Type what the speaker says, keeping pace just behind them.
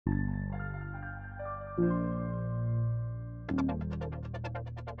Searching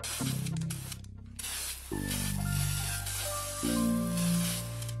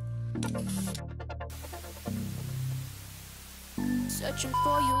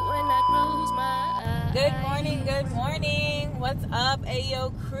for you when I close my eyes. Good morning, good morning. What's up,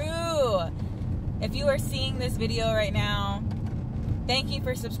 Ayo crew? If you are seeing this video right now, thank you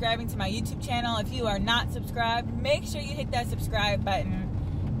for subscribing to my YouTube channel. If you are not subscribed, make sure you hit that subscribe button.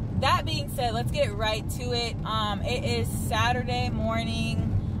 That being said, let's get right to it. It is Saturday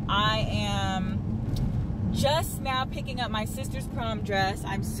morning. I am just now picking up my sister's prom dress.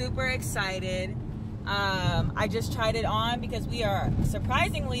 I'm super excited. I just tried it on because we are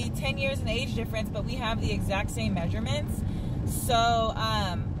surprisingly 10 years in age difference, but we have the exact same measurements. So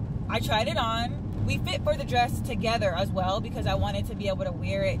I tried it on. We fit for the dress together as well because I wanted to be able to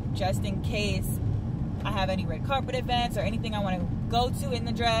wear it just in case I have any red carpet events or anything I want to go to in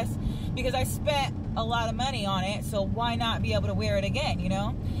the dress, because I spent a lot of money on it, so why not be able to wear it again, you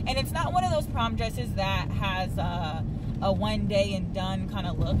know? And it's not one of those prom dresses that has a one day and done kind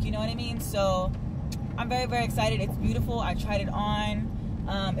of look, you know what I mean? So I'm very, very excited. It's beautiful. I tried it on.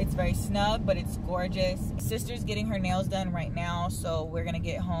 It's very snug, but it's gorgeous. Sister's getting her nails done right now, so we're gonna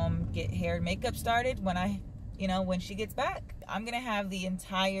get home, get hair and makeup started when she gets back. I'm gonna have the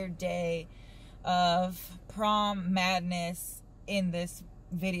entire day of prom madness in this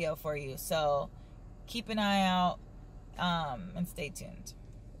video for you, so keep an eye out and stay tuned.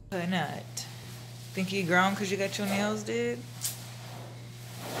 Nut, think you grown because you got your nails did?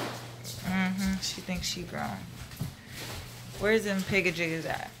 She thinks she grown. Where's them piggajigs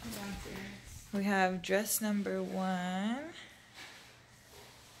at? We have dress number 1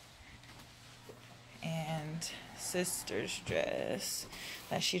 and sister's dress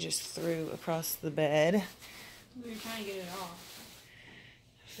that she just threw across the bed. We were trying to get it off.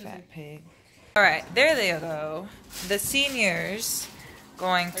 Fat pig. All right, there they go. The seniors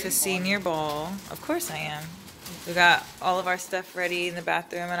going to senior ball. Of course I am. We got all of our stuff ready in the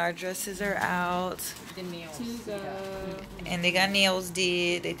bathroom and our dresses are out. The nails. And they got nails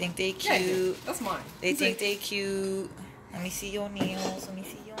did. They think they cute. Yeah, that's mine. They think they cute. Let me see your nails. Let me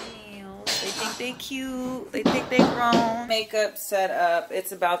see your nails. They think they cute. They think they grown. Makeup set up.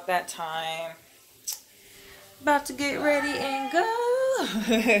 It's about that time. About to get ready and go.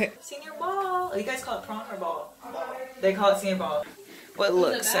 Senior ball. You guys call it prom or ball? They call it senior ball. What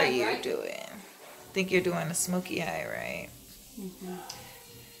looks are you doing? Think you're doing a smoky eye, right?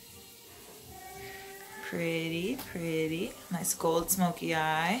 Pretty, pretty. Nice gold smoky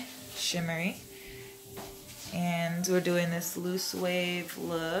eye. Shimmery. And we're doing this loose wave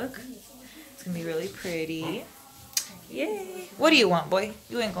look. It's gonna be really pretty. Yay. What do you want, boy?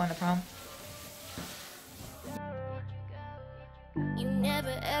 You ain't going to prom. You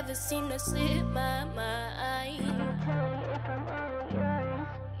never ever seem to slip my mind.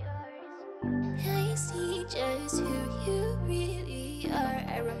 I see just who you really are.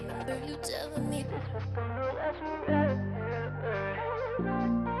 I remember you telling me this was gonna last forever.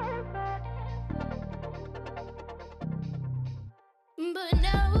 But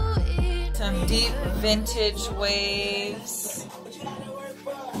now it's some deep vintage waves.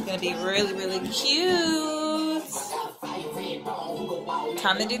 It's gonna be really, really cute.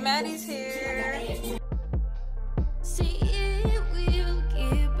 Time to do Maddie's hair. see it will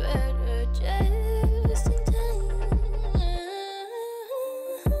get better just in time.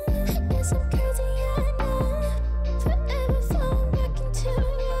 Yes, I'm crazy, I know. Forever fall back into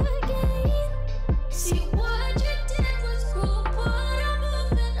you again. See what you did was cool, but I'm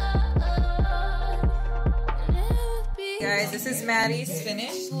moving on. Guys, this is Maddie's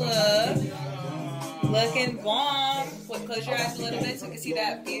finished look. Looking bomb. Close your eyes a little bit so you can see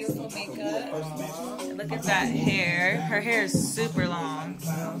that beautiful makeup. And look at that hair. Her hair is super long.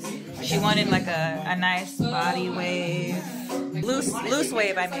 She wanted like a nice body wave. Loose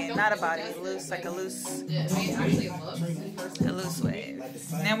wave, I mean. Not a body. Loose, like a loose wave.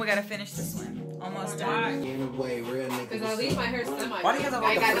 And then we gotta finish this one. Almost done. Because I leave my hair semi. Why do you have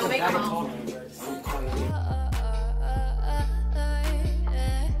I got no makeup on.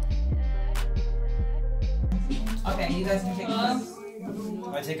 Okay, you guys can take them out.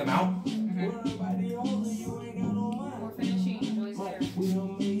 I take them out? We're finishing Joy's hair.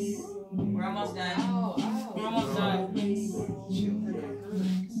 We're almost done. Oh. We're almost done. Okay.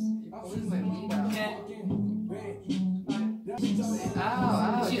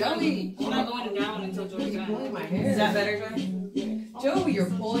 Joey. We're not going down until Joey's done. Pulling my hair. Is that better, Joy? Joey, you're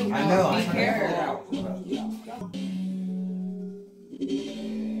pulling out. I know, my I'm trying to pull it hair. out.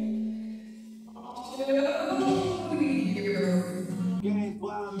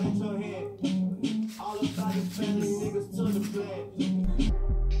 What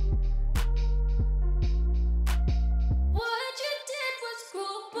you did was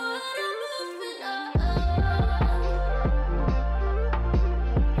cruel, but I'm moving on.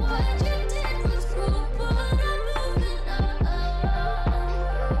 What you did was cruel, but I'm moving on.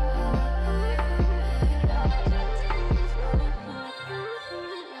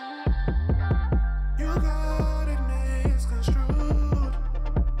 You got it misconstrued.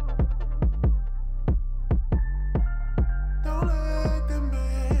 Don't let them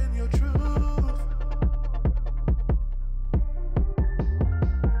bend your truth.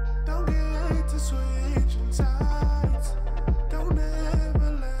 Don't get to switching sides. Don't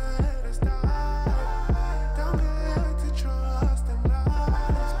ever let us die. Don't get to trust them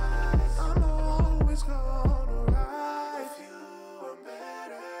lies. I'm always gonna ride with you. I'm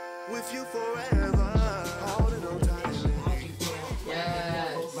better with you forever. Holding on tightly.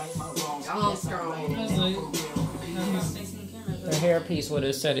 Yes. Y'all strong. The hairpiece would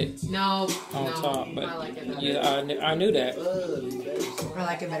have set it No. on no, top, but I like it better. yeah, I knew that. I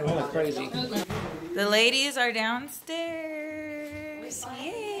like it better. Oh, without crazy. The ladies are downstairs.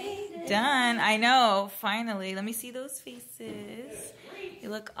 Yay. Done. I know. Finally. Let me see those faces. You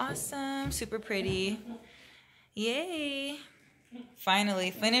look awesome. Super pretty. Yay.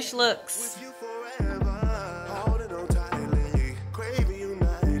 Finally. Finished looks. With you forever. Holding on tightly. Craving you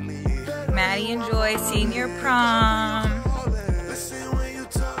nightly. Maddie and Joy Senior Prom. Listen when you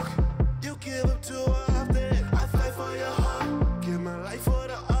talk. You give up too often. I fight for your heart. Give my life for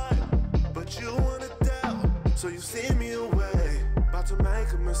the art. But you wanna doubt. So you send me away. About to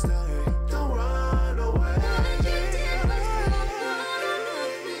make a mistake. Don't run away.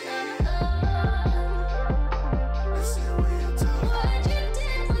 Listen when you talk. What you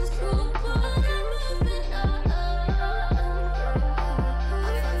did was cruel, but I'm moving on. I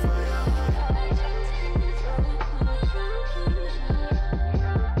fight for your heart.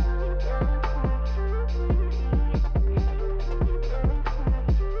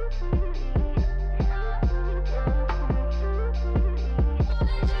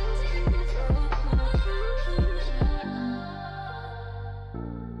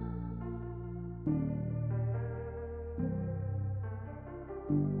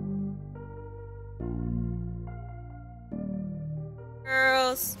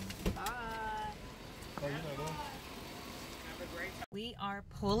 Girls. We are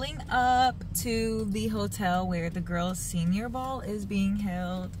pulling up to the hotel where the girls' senior ball is being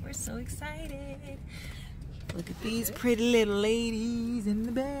held. We're so excited. Look at these pretty little ladies in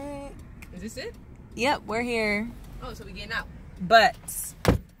the back. Is this it? Yep, we're here. Oh, so we getting out. But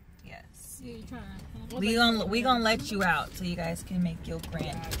yes, we gonna let you out so you guys can make your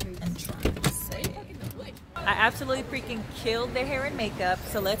grand entrance. I absolutely freaking killed their hair and makeup.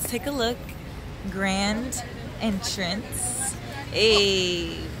 So let's take a look. Grand entrance.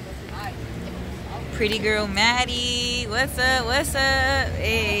 Hey, pretty girl Maddie. What's up? What's up?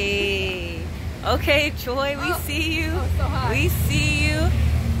 Hey. Okay, Joy, we see you. We see you.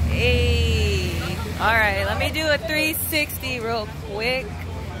 Hey. All right, let me do a 360 real quick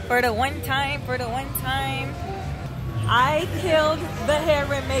for the one time. I killed the hair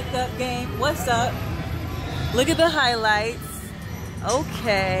and makeup game. What's up? Look at the highlights.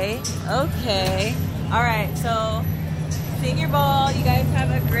 Okay. All right, so senior ball, you guys have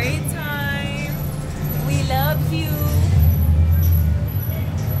a great time. We love you.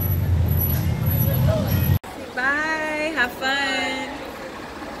 Bye, have fun.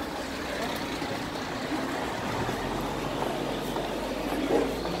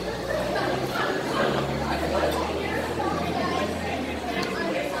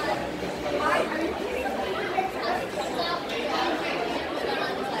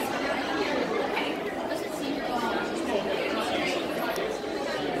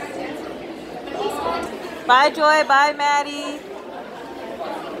 Bye, Joy. Bye, Maddie.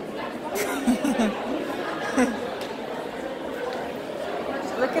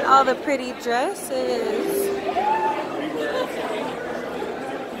 Look at all the pretty dresses.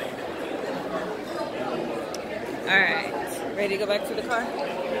 All right, ready to go back to the car?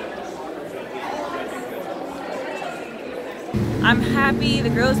 I'm happy the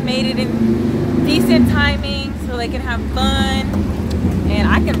girls made it in decent timing so they can have fun and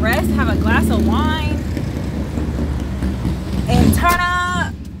I can rest, have a glass of wine, and turn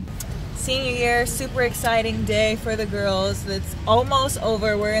up. Senior year, super exciting day for the girls. It's almost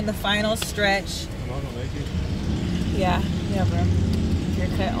over. We're in the final stretch. Am I gonna make it? Yeah, bro. You're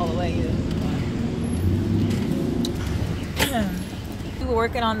cut all the way. We were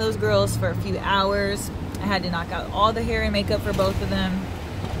working on those girls for a few hours. I had to knock out all the hair and makeup for both of them.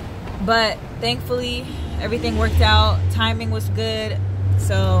 But thankfully everything worked out. Timing was good,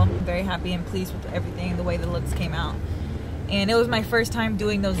 so I'm very happy and pleased with everything, the way the looks came out. And it was my first time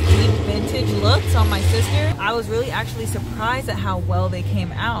doing those deep vintage looks on my sister. I was really actually surprised at how well they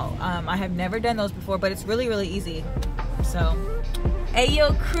came out. I have never done those before, but it's really, really easy. So,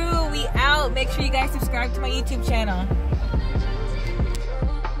 Ayo crew, we out. Make sure you guys subscribe to my YouTube channel.